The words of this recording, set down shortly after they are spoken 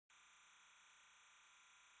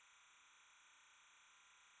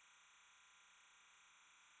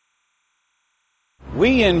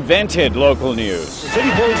We invented local news. City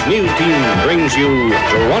Pulse News Team brings you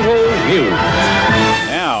Toronto News.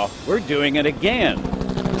 Now, we're doing it again.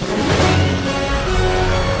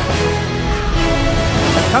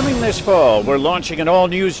 Coming this fall, we're launching an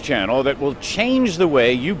all-news channel that will change the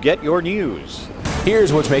way you get your news.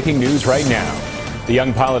 Here's what's making news right now. The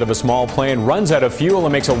young pilot of a small plane runs out of fuel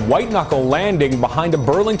and makes a white-knuckle landing behind a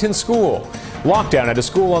Burlington school. Lockdown at a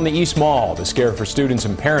school on the East Mall. The scare for students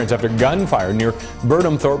and parents after gunfire near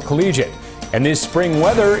Burnhamthorpe Collegiate. And this spring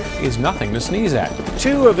weather is nothing to sneeze at.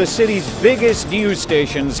 Two of the city's biggest news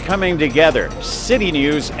stations coming together, City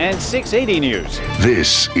News and 680 News.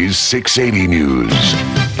 This is 680 News.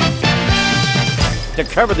 To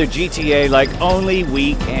cover the GTA like only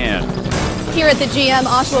we can. Here at the GM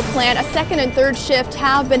Oshawa plant, a second and third shift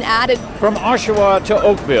have been added. From Oshawa to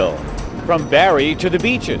Oakville, from Barrie to the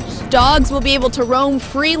beaches. Dogs will be able to roam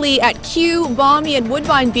freely at Kew, Balmy, and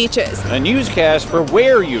Woodbine beaches. A newscast for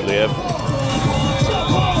where you live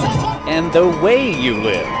and the way you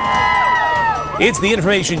live. It's the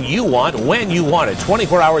information you want when you want it.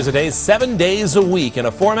 24 hours a day, 7 days a week in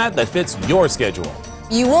a format that fits your schedule.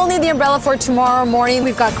 You will need the umbrella for tomorrow morning.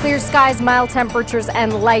 We've got clear skies, mild temperatures,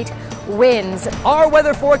 and light winds. Our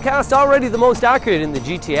weather forecast already the most accurate in the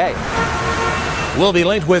GTA. We'll be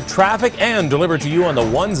linked with traffic and delivered to you on the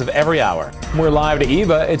ones of every hour. We're live to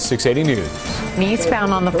Eva at 680 News.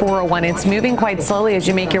 Eastbound on the 401, it's moving quite slowly as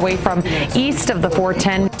you make your way from east of the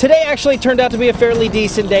 410. Today actually turned out to be a fairly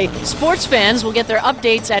decent day. Sports fans will get their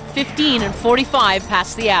updates at 15 and 45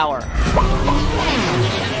 past the hour.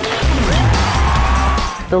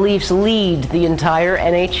 The Leafs lead the entire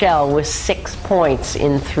NHL with 6 points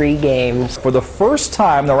in 3 games. For the first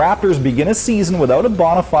time, the Raptors begin a season without a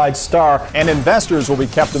bona fide star, and investors will be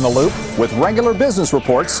kept in the loop with regular business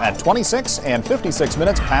reports at 26 and 56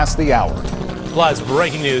 minutes past the hour. Plus,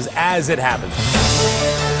 breaking news as it happens.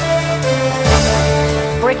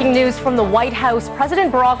 Breaking news from the White House.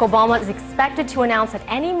 President Barack Obama is expected to announce at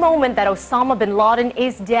any moment that Osama bin Laden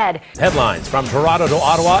is dead. Headlines from Toronto to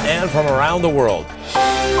Ottawa and from around the world.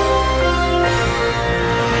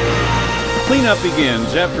 Cleanup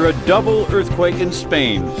begins after a double earthquake in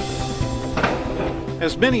Spain.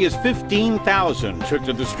 As many as 15,000 took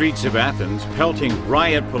to the streets of Athens, pelting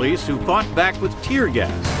riot police who fought back with tear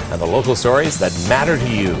gas. And the local stories that matter to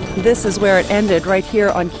you. This is where it ended, right here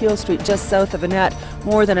on Keele Street, just south of Annette,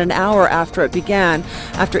 more than an hour after it began,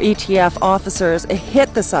 after ATF officers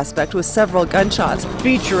hit the suspect with several gunshots.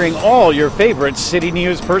 Featuring all your favorite City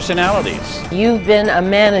News personalities. You've been a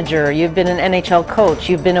manager, you've been an NHL coach,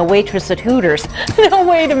 you've been a waitress at Hooters. No,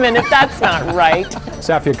 wait a minute, that's not right.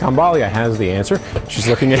 Safia Kambalia has the answer. She's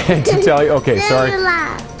looking ahead to tell you. Okay, sorry.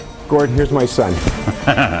 Gordon, here's my son.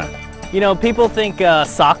 You know, people think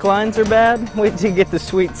sock lines are bad. Wait till you get the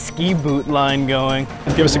sweet ski boot line going.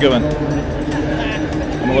 Give us a good one.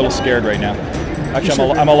 I'm a little scared right now.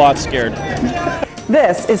 Actually, I'm a lot scared.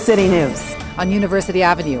 This is City News. On University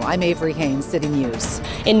Avenue, I'm Avery Haynes, City News.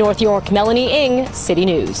 In North York, Melanie Ing, City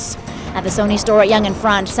News. At the Sony store at Yonge and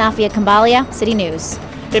Front, Safia Kambalia, City News.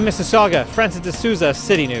 In Mississauga, Francis D'Souza,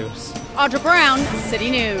 City News. Audra Brown,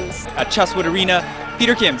 City News. At Chesswood Arena,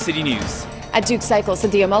 Peter Kim, City News. At Duke Cycle,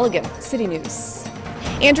 Cynthia Mulligan, City News.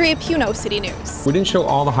 Andrea Puno, City News. We didn't show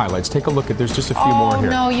all the highlights. Take a look at, there's just a few more here.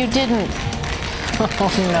 No, you didn't.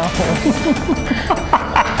 Oh, no.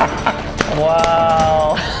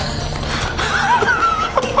 Wow.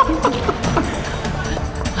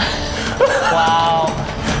 Wow.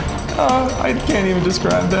 I can't even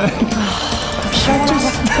describe that.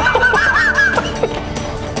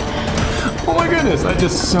 Oh my goodness, that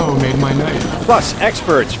just so made my night. Plus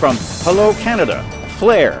experts from Hello Canada,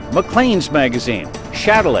 Flair, Maclean's Magazine,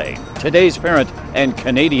 Chatelet, Today's Parent, and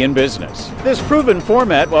Canadian Business. This proven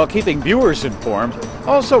format, while keeping viewers informed,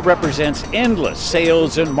 also represents endless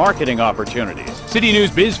sales and marketing opportunities. City News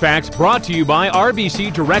BizFacts brought to you by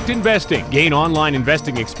RBC Direct Investing. Gain online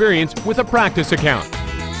investing experience with a practice account.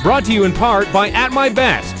 Brought to you in part by At My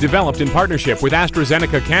Best, developed in partnership with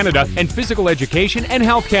AstraZeneca Canada and Physical Education and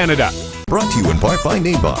Health Canada. Brought to you in part by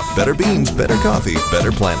Nabob. Better beans, better coffee,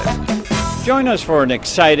 better planet. Join us for an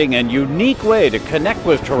exciting and unique way to connect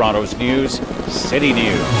with Toronto's news, City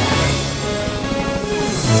News.